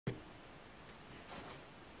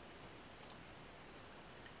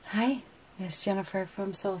Hi, it's Jennifer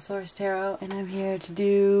from Soul Source Tarot, and I'm here to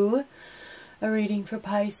do a reading for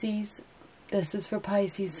Pisces. This is for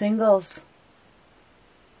Pisces singles.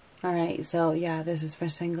 Alright, so yeah, this is for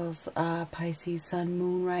singles. Pisces, Sun,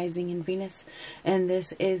 Moon, Rising, and Venus. And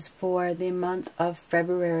this is for the month of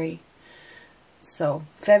February. So,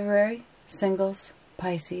 February, singles,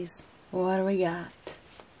 Pisces. What do we got?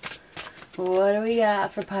 What do we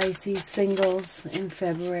got for Pisces singles in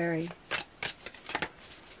February?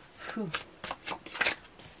 Whew.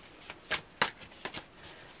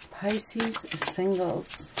 Pisces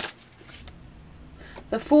singles.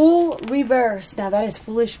 The Fool reversed. Now that is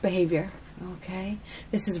foolish behavior. Okay.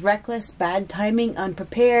 This is reckless, bad timing,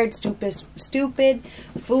 unprepared, stupid,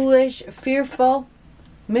 foolish, fearful,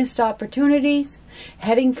 missed opportunities,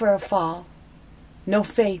 heading for a fall. No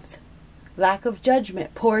faith. Lack of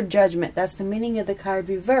judgment. Poor judgment. That's the meaning of the card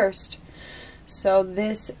reversed. So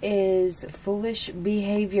this is foolish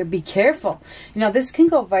behavior. Be careful. You know, this can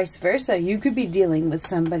go vice versa. You could be dealing with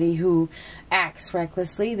somebody who acts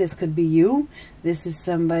recklessly. This could be you. This is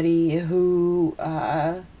somebody who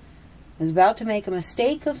is about to make a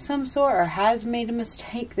mistake of some sort or has made a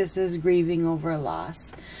mistake. This is grieving over a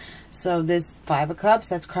loss. So this Five of Cups,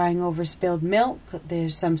 that's crying over spilled milk.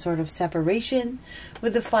 There's some sort of separation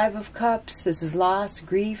with the Five of Cups. This is loss,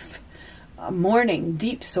 grief, mourning,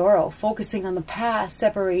 deep sorrow, focusing on the past,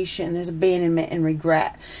 separation. There's abandonment and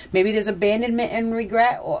regret. Maybe there's abandonment and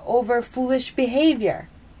regret over foolish behavior.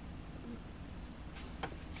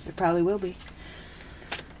 It probably will be.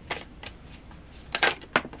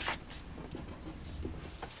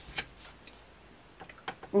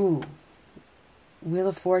 Ooh. Wheel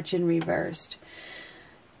of Fortune reversed.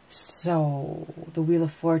 So, the Wheel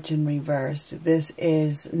of Fortune reversed. This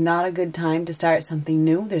is not a good time to start something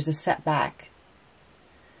new. There's a setback.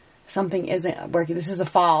 Something isn't working. This is a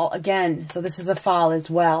fall again. So this is a fall as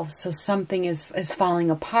well. So something is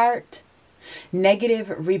falling apart.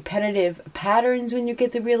 Negative, repetitive patterns when you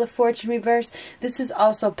get the Wheel of Fortune reversed. This is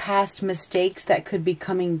also past mistakes that could be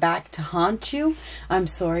coming back to haunt you. I'm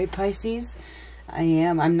sorry, Pisces.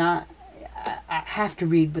 I'm not... I have to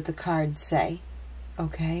read what the cards say.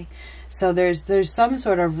 Okay, so there's some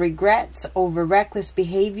sort of regrets over reckless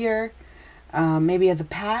behavior, maybe of the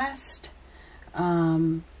past.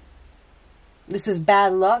 This is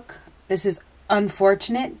bad luck. This is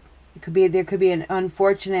unfortunate. There could be an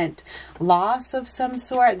unfortunate loss of some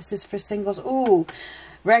sort. This is for singles. Ooh,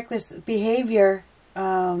 reckless behavior.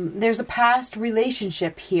 There's a past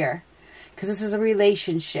relationship here, because this is a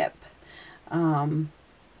relationship.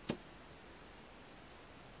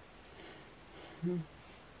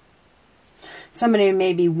 Somebody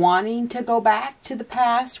may be wanting to go back to the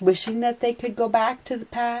past, wishing that they could go back to the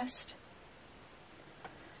past.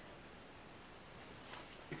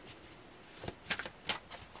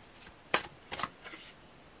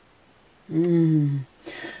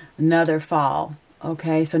 Another fall.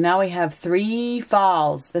 Okay, so now we have 3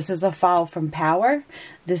 falls. This is a fall from power.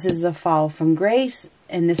 This is a fall from grace.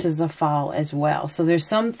 And this is a fall as well. So there's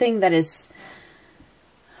something that is...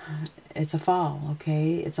 It's a fall,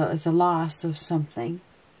 okay? It's a loss of something.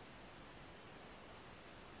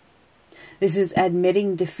 This is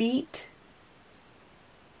admitting defeat.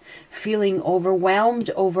 Feeling overwhelmed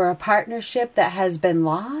over a partnership that has been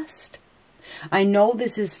lost. I know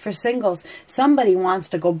this is for singles. Somebody wants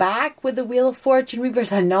to go back with the Wheel of Fortune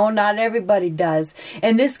reverse. I know not everybody does.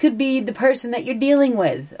 And this could be the person that you're dealing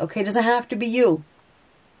with, okay? It doesn't have to be you.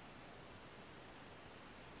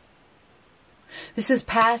 This is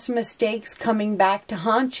past mistakes coming back to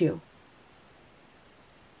haunt you.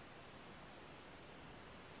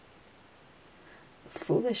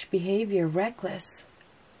 Foolish behavior, reckless.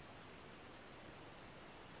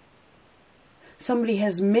 Somebody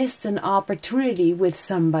has missed an opportunity with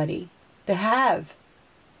somebody. They have.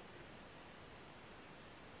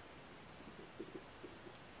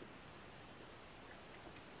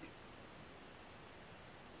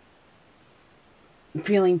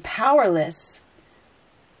 Feeling powerless.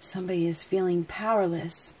 Somebody is feeling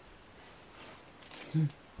powerless.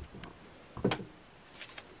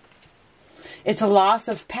 It's a loss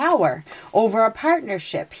of power over a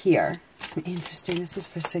partnership here. Interesting. This is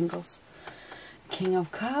for singles. King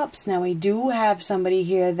of Cups. Now we do have somebody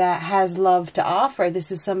here that has love to offer.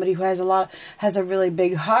 This is somebody who has a really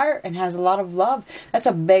big heart and has a lot of love. That's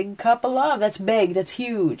a big cup of love. That's big. That's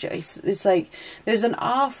huge. It's like there's an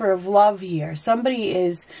offer of love here. Somebody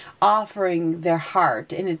is offering their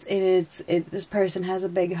heart, and this person has a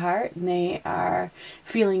big heart, and they are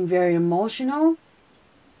feeling very emotional.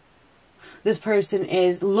 This person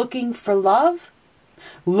is looking for love,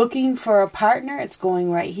 looking for a partner. It's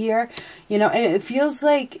going right here. You know, and it feels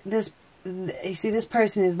like this, you see, this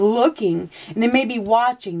person is looking, and they may be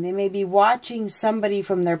watching. They may be watching somebody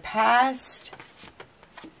from their past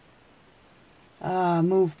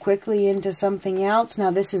move quickly into something else. Now,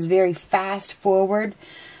 this is very fast forward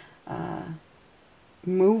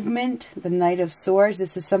movement, the Knight of Swords.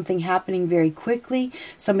 This is something happening very quickly.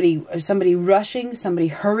 Somebody rushing, somebody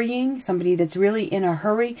hurrying, somebody that's really in a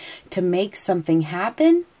hurry to make something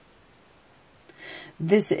happen.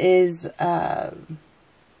 This is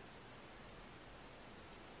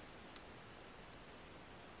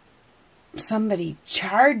somebody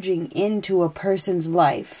charging into a person's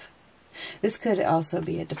life. This could also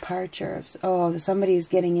be a departure of, oh, somebody is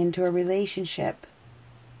getting into a relationship.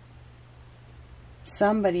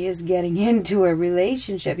 Somebody is getting into a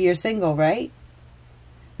relationship. You're single, right?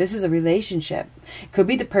 This is a relationship. It could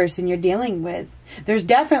be the person you're dealing with. There's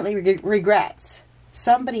definitely regrets.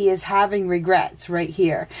 Somebody is having regrets right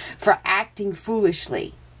here for acting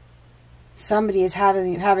foolishly. Somebody is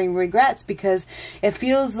having regrets because it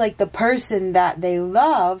feels like the person that they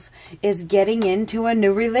love is getting into a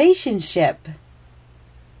new relationship.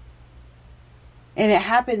 And it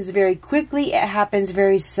happens very quickly. It happens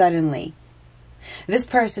very suddenly. This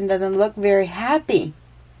person doesn't look very happy.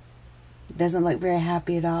 Doesn't look very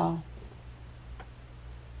happy at all.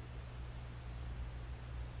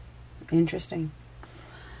 Interesting.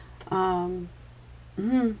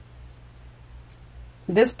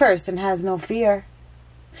 This person has no fear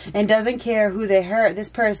and doesn't care who they hurt. This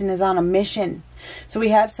person is on a mission. So we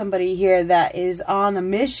have somebody here that is on a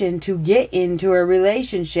mission to get into a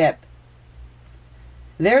relationship.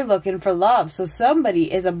 They're looking for love. So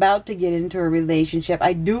somebody is about to get into a relationship.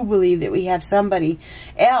 I do believe that we have somebody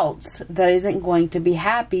else that isn't going to be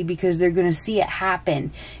happy because they're going to see it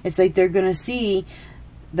happen. It's like they're going to see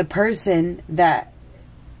the person that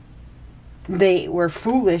they were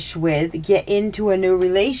foolish with get into a new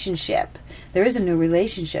relationship. There is a new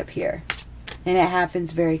relationship here. And it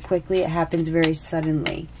happens very quickly. It happens very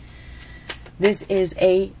suddenly. This is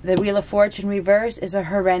the Wheel of Fortune reverse is a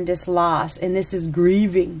horrendous loss. And this is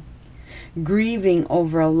grieving. Grieving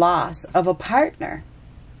over a loss of a partner.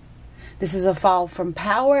 This is a fall from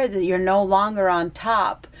power, that you're no longer on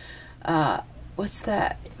top. What's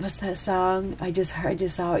that song? I just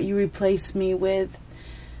saw it. You replaced me with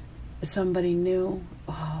somebody new.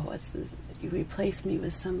 Oh, you replaced me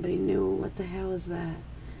with somebody new. What the hell is that?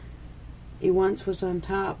 You once was on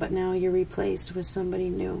top, but now you're replaced with somebody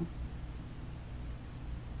new.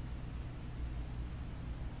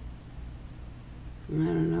 I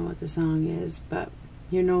don't know what the song is, but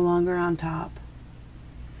you're no longer on top.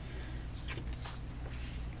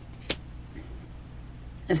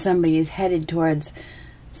 And somebody is headed towards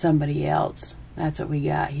somebody else. That's what we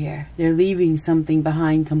got here. They're leaving something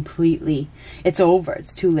behind completely. It's over.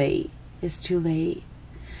 It's too late. It's too late.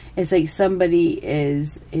 It's like somebody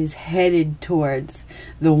is headed towards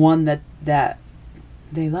the one that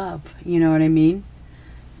they love. You know what I mean?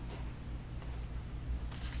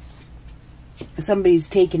 Somebody's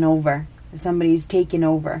taken over. Somebody's taken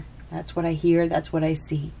over. That's what I hear. That's what I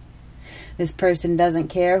see. This person doesn't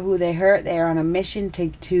care who they hurt. They are on a mission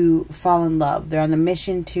to fall in love. They're on a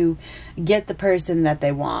mission to get the person that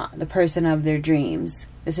they want. The person of their dreams.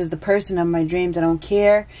 This is the person of my dreams. I don't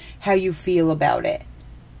care how you feel about it.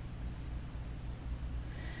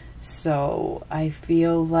 So I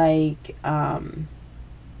feel like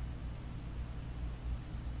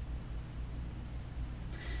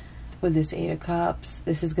with this Eight of Cups,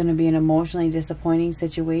 this is going to be an emotionally disappointing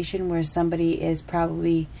situation where somebody is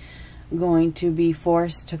probably going to be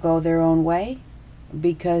forced to go their own way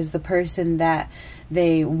because the person that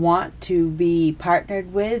they want to be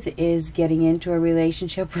partnered with is getting into a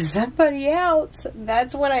relationship with somebody else.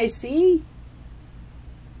 That's what I see.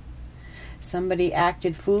 Somebody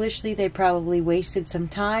acted foolishly. They probably wasted some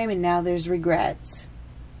time and now there's regrets.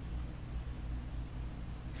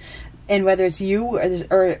 And whether it's you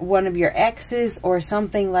or one of your exes or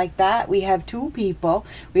something like that, we have two people.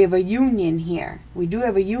 We have a union here. We do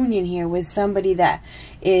have a union here with somebody that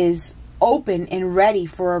is open and ready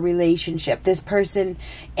for a relationship. This person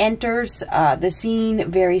enters the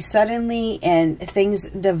scene very suddenly and things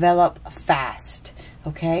develop fast.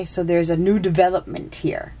 Okay, so there's a new development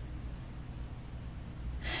here.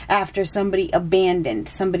 After somebody abandoned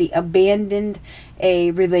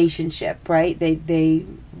a relationship, right? They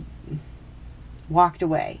walked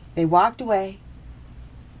away. They walked away.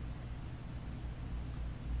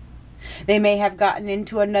 They may have gotten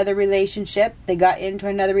into another relationship. They got into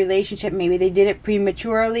another relationship. Maybe they did it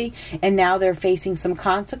prematurely and now they're facing some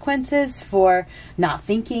consequences for not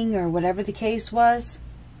thinking or whatever the case was.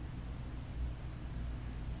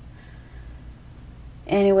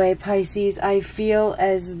 Anyway, Pisces, I feel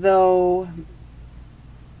as though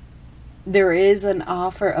there is an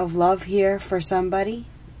offer of love here for somebody.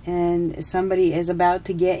 And somebody is about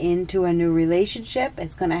to get into a new relationship.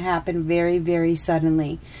 It's going to happen very, very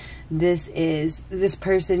suddenly. This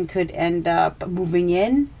person could end up moving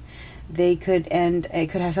in. It could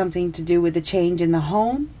have something to do with a change in the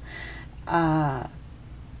home.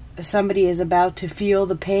 Somebody is about to feel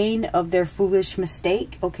the pain of their foolish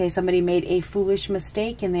mistake. Okay, somebody made a foolish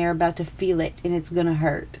mistake and they're about to feel it, and it's going to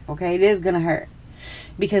hurt. Okay, it is going to hurt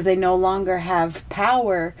because they no longer have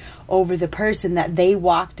power over the person that they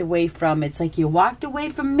walked away from. It's like, you walked away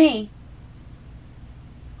from me.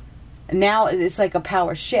 Now it's like a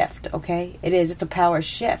power shift. Okay, it is. It's a power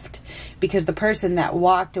shift because the person that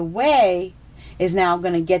walked away is now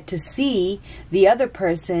going to get to see the other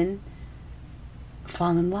person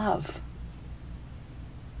fall in love.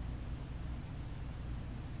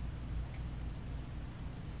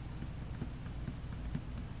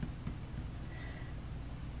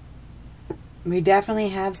 We definitely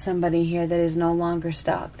have somebody here that is no longer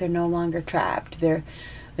stuck. They're no longer trapped. They're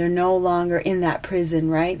no longer in that prison,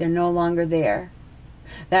 right? They're no longer there.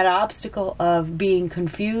 That obstacle of being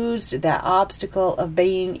confused, that obstacle of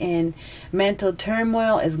being in mental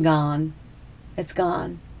turmoil is gone. It's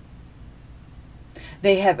gone.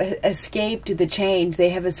 They have escaped the change. They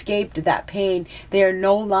have escaped that pain. They are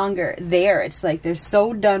no longer there. It's like they're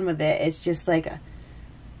so done with it. It's just like,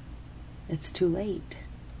 it's too late.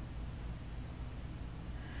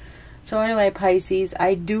 So anyway, Pisces,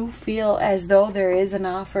 I do feel as though there is an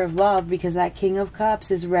offer of love because that King of Cups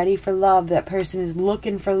is ready for love. That person is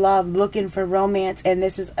looking for love, looking for romance, and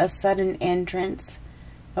this is a sudden entrance.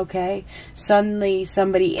 Okay, suddenly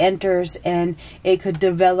somebody enters and it could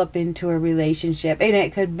develop into a relationship, and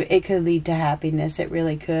it could lead to happiness. It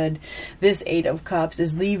really could. This Eight of Cups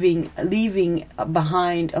is leaving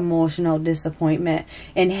behind emotional disappointment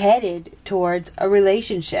and headed towards a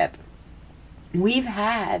relationship. We've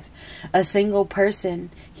had a single person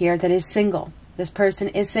here that is single. This person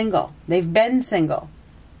is single. They've been single.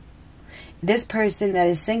 This person that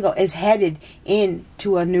is single is headed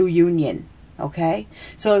into a new union. Okay,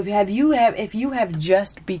 so if you have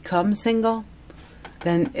just become single,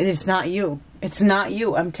 then it's not you. It's not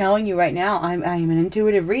you. I'm telling you right now. I'm an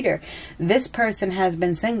intuitive reader. This person has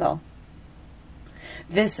been single.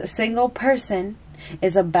 This single person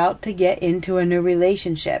is about to get into a new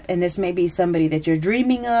relationship, and this may be somebody that you're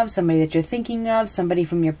dreaming of, somebody that you're thinking of, somebody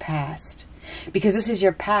from your past, because this is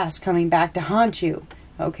your past coming back to haunt you.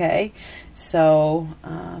 Okay, so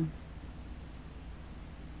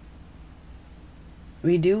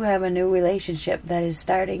we do have a new relationship that is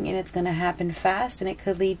starting, and it's going to happen fast, and it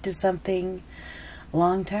could lead to something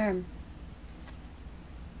long term.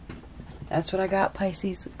 That's what I got,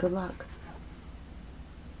 Pisces. Good luck.